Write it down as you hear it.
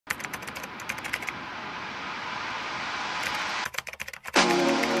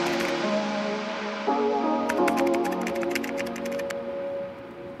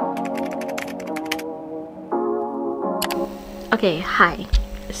Okay, hi.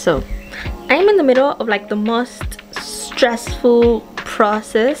 So I'm in the middle of like the most stressful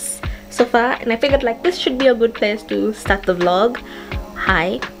process so far, and I figured like this should be a good place to start the vlog.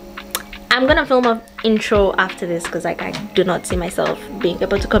 Hi, I'm gonna film an intro after this because like I do not see myself being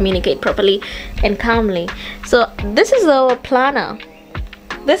able to communicate properly and calmly. So this is our planner.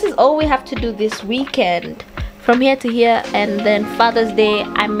 This is all we have to do this weekend, from here to here, and then Father's Day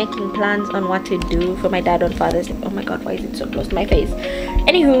I'm making plans on what to do for my dad on Father's Day. Oh my god, why is it so close to my face?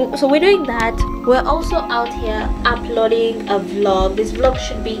 Anywho, so we're doing that. We're also out here uploading a vlog. This vlog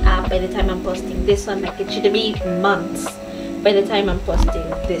should be up by the time I'm posting this one. Like it should be months by the time I'm posting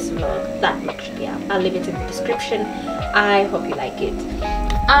this vlog. That vlog should be up. I'll leave it in the description. I hope you like it.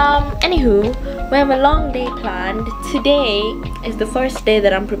 Anywho, we have a long day planned. Today is the first day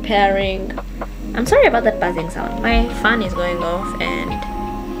that I'm preparing. I'm sorry about that buzzing sound. My fan is going off, and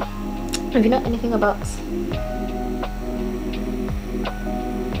if you know anything about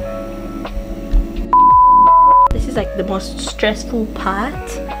this is like the most stressful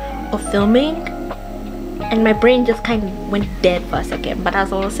part of filming, and my brain just kind of went dead for a second. But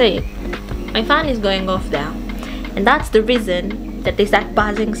as I was saying, my fan is going off now, and that's the reason that there's that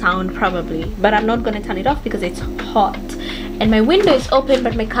buzzing sound probably. But I'm not gonna turn it off because it's hot, and my window is open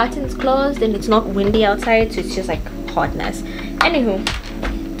but my curtain's closed, and it's not windy outside, so it's just like hotness. Anywho,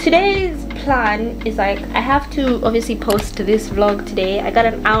 today's plan is like I have to obviously post this vlog today. I got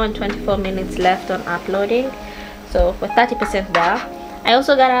an hour and 24 minutes left on uploading, so we're 30% there. I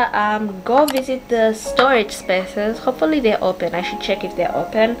also gotta go visit the storage spaces. Hopefully they're open. I should check if they're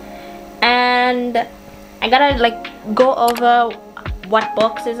open, and I gotta like go over what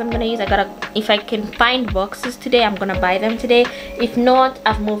boxes I'm gonna use. If I can find boxes today, I'm gonna buy them today. If not,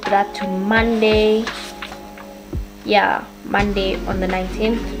 I've moved that to Monday. Yeah, Monday on the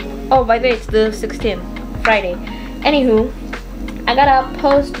 19th. Oh, by the way, it's the 16th, Friday. Anywho, I gotta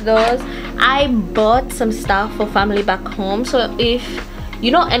post those. I bought some stuff for family back home, so if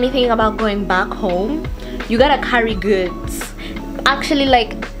you know anything about going back home, you gotta carry goods. Actually,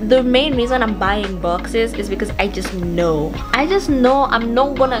 like the main reason I'm buying boxes is because I just know I'm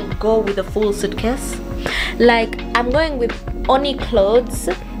not gonna go with a full suitcase. Like I'm going with only clothes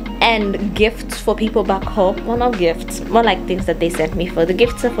and gifts for people back home. Well, not gifts, more like things that they sent me for. The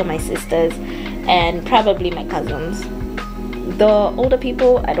gifts are for my sisters and probably my cousins. The older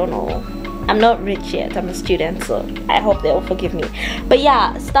people, I don't know. I'm not rich yet, I'm a student, so I hope they'll forgive me. But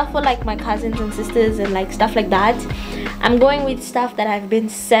yeah, stuff for like my cousins and sisters and like stuff like that. I'm going with stuff that I've been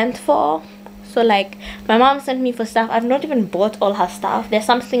sent for. So like my mom sent me for stuff. I've not even bought all her stuff. There's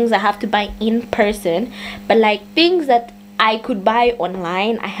some things I have to buy in person, but like things that I could buy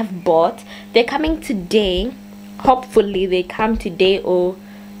online, I have bought. They're coming today. Hopefully they come today or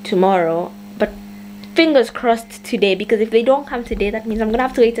tomorrow, but fingers crossed today, because if they don't come today, that means I'm gonna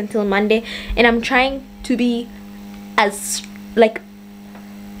have to wait until Monday. And I'm trying to be as like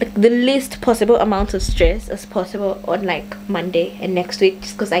the least possible amount of stress as possible on like Monday and next week,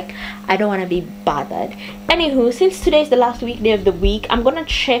 just because like I don't want to be bothered. Anywho, since today is the last weekday of the week, I'm gonna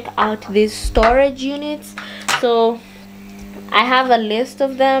check out these storage units. So I have a list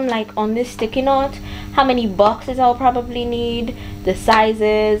of them like on this sticky note, how many boxes I'll probably need, the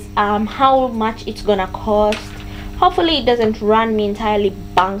sizes, how much it's gonna cost. Hopefully it doesn't run me entirely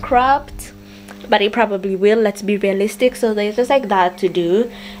bankrupt, but it probably will. Let's be realistic. So there's just like that to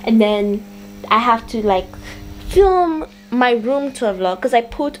do, and then I have to like film my room tour vlog, because I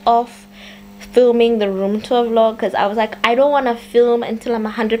put off filming the room tour vlog because I was like, I don't want to film until I'm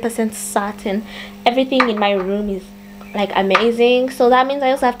 100% certain everything in my room is like amazing. So that means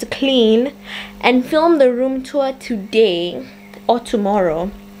I also have to clean and film the room tour today or tomorrow,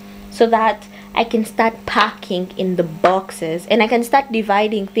 so that I can start packing in the boxes, and I can start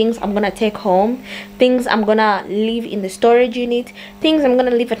dividing things I'm gonna take home, things I'm gonna leave in the storage unit, things I'm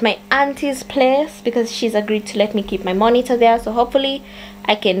gonna leave at my auntie's place because she's agreed to let me keep my monitor there. So hopefully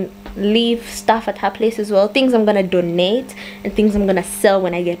I can leave stuff at her place as well, things I'm gonna donate, and things I'm gonna sell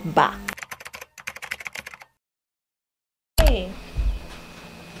when I get back. Okay,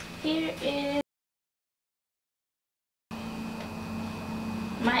 here is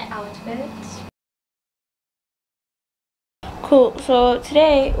my outfit. Cool. So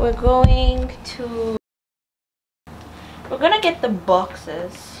today we're gonna get the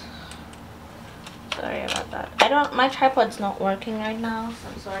boxes. Sorry about that. My tripod's not working right now, so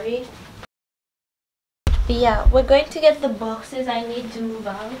I'm sorry. But yeah, we're going to get the boxes I need to move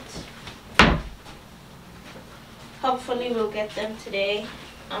out. Hopefully we'll get them today.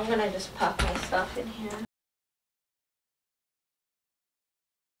 I'm gonna just pack my stuff in here.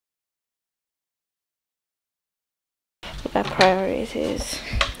 I priorities.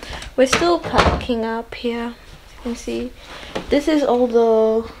 We're still packing up here. As you can see, this is all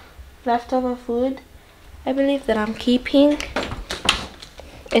the leftover food I believe that I'm keeping.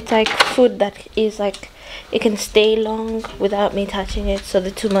 It's like food that is like it can stay long without me touching it, so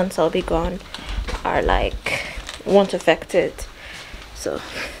the 2 months I'll be gone are like won't affect it. So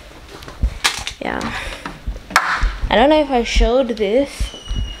yeah, I don't know if I showed this,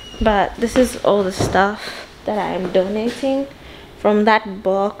 but this is all the stuff that I am donating from that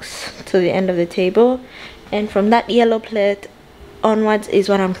box to the end of the table, and from that yellow plate onwards is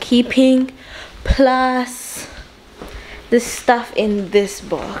what I'm keeping, plus the stuff in this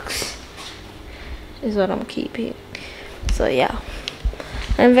box is what I'm keeping. So yeah,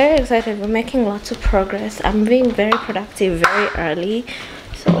 I'm very excited. We're making lots of progress. I'm being very productive very early,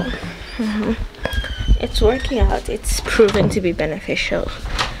 so it's working out. It's proven to be beneficial.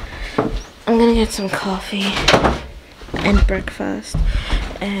 I'm gonna get some coffee and breakfast,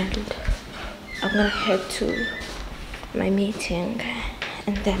 and I'm gonna head to my meeting,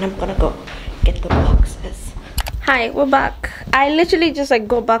 and then I'm gonna go get the boxes. Hi, we're back. I literally just like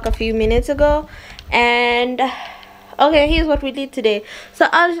got back a few minutes ago, and okay, here's what we did today. So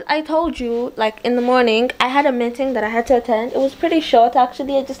I told you, like in the morning I had a meeting that I had to attend. It was pretty short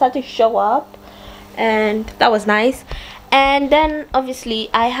actually. I just had to show up, and that was nice. And then obviously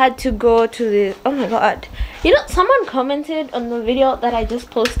I had to go to the, oh my god, you know, someone commented on the video that I just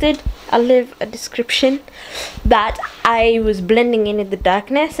posted. I'll leave a description, that I was blending in the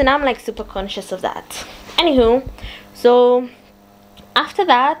darkness, and I'm like super conscious of that. Anywho, so after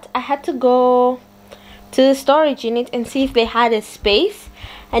that I had to go to the storage unit and see if they had a space,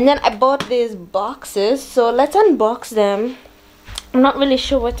 and then I bought these boxes, so let's unbox them. I'm not really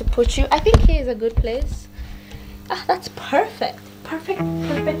sure where to put you. I think here is a good place. Ah, that's perfect. Perfect,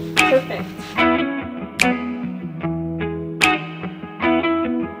 perfect, perfect.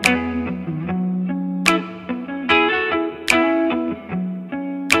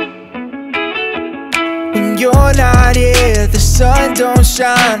 When you're not here, the sun don't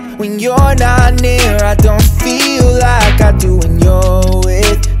shine. When you're not near, I don't feel like I do when you're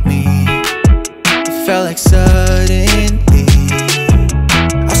with me. It felt like suddenly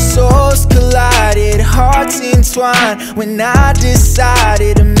our souls collided, hearts entwined. When I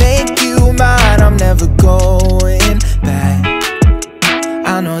decided to make you mine, I'm never going back.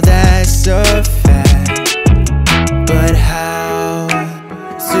 I know that's a fact, but how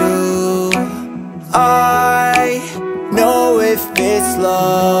do I know if it's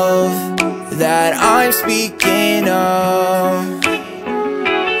love that I'm speaking of?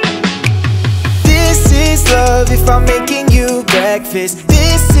 This is love if I'm making you breakfast.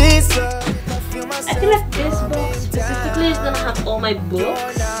 This is love. I feel like this box specifically is gonna have all my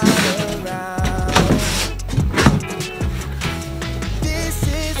books.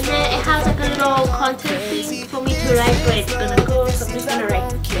 And then it has like a little content thing for me to write where it's gonna go, so I'm just gonna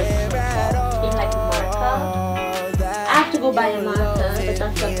write in like marker. I have to go buy a marker, but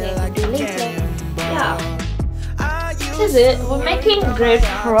that's something I'll do later. Yeah. This is it. We're making great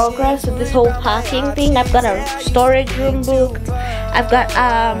progress with this whole packing thing. I've got a storage room booked. I've got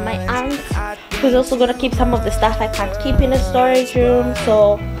my aunt who's also gonna keep some of the stuff I can't keep in a storage room.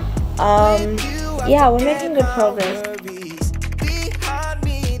 So yeah, we're making good progress.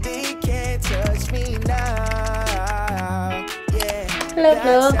 Hello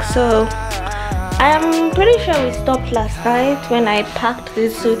vlog. So I'm pretty sure we stopped last night when I packed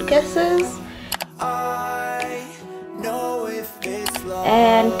these suitcases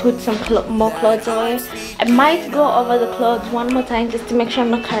and put some more clothes away. I might go over the clothes one more time just to make sure I'm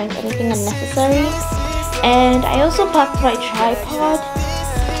not carrying anything unnecessary. And I also packed my tripod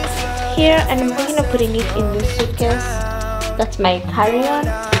here, and I'm thinking of putting it in this suitcase. That's my carry-on.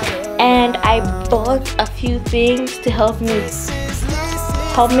 And I bought a few things to help me with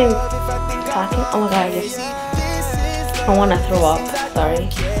packing. Oh my god, I want to throw up. Sorry,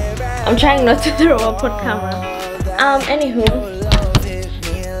 I'm trying not to throw up on camera. Anywho,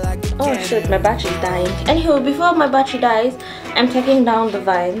 oh shit, my battery's dying. Anywho, before my battery dies, I'm taking down the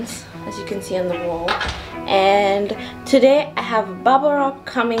vines, as you can see on the wall. And today I have bubble wrap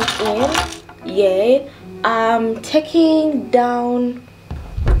coming in. Yay. I'm taking down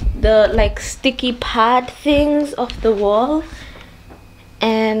the like sticky pad things off the wall,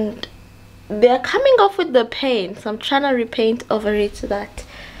 and they're coming off with the paint, so I'm trying to repaint over it so that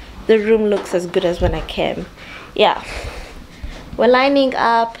the room looks as good as when I came. Yeah, we're lining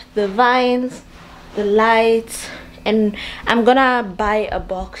up the vines, the lights, and I'm gonna buy a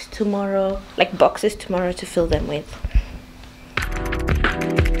box tomorrow, like boxes tomorrow, to fill them with.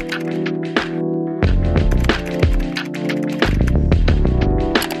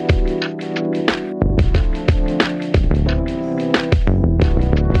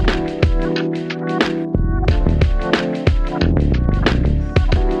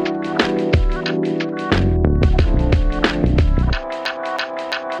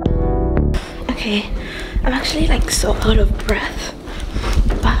 Okay, I'm actually like so out of breath,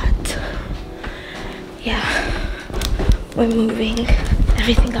 but yeah, we're moving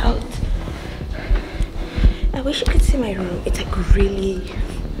everything out. I wish you could see my room. It's like really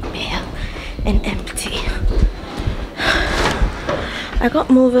bare and empty. I got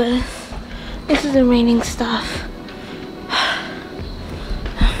movers. This is the remaining stuff.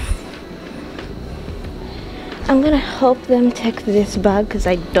 I'm gonna help them take this bag because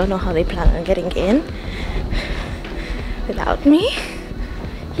I don't know how they plan on getting in without me.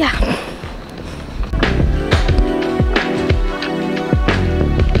 Yeah.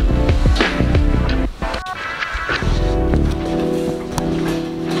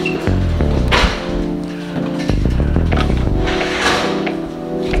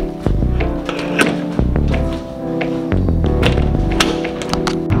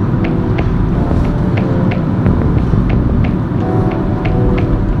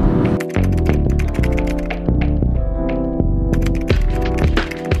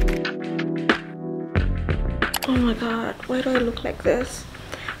 Oh my god, why do I look like this?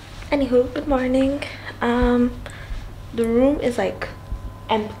 Anywho, good morning. The room is like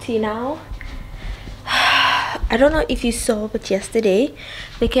empty now. I don't know if you saw, but yesterday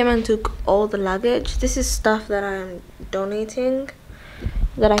they came and took all the luggage. This is stuff that I'm donating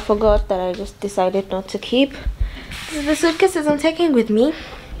that I forgot, that I just decided not to keep. This is the suitcases I'm taking with me.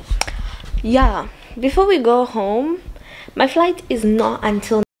 Yeah, before we go home, my flight is not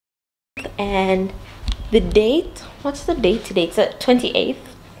until, and the date, what's the date today? It's the 28th.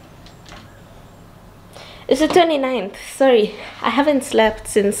 It's the 29th. Sorry, I haven't slept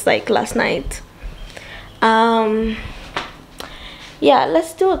since like last night. Yeah,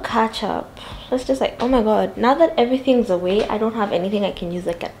 let's do a catch up. Let's just like, oh my god, now that everything's away, I don't have anything I can use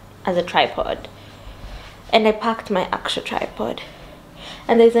like as a tripod. And I packed my actual tripod.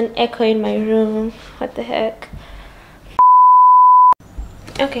 And there's an echo in my room. What the heck?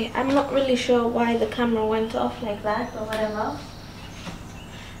 Okay, I'm not really sure why the camera went off like that, but whatever.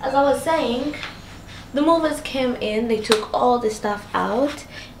 As I was saying, the movers came in, they took all the stuff out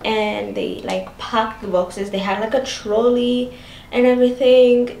and they like packed the boxes. They had like a trolley and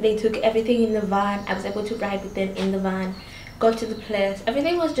everything. They took everything in the van. I was able to ride with them in the van, got to the place.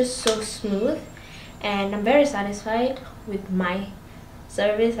 Everything was just so smooth and I'm very satisfied with my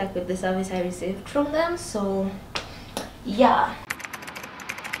service, like with the service I received from them. So yeah.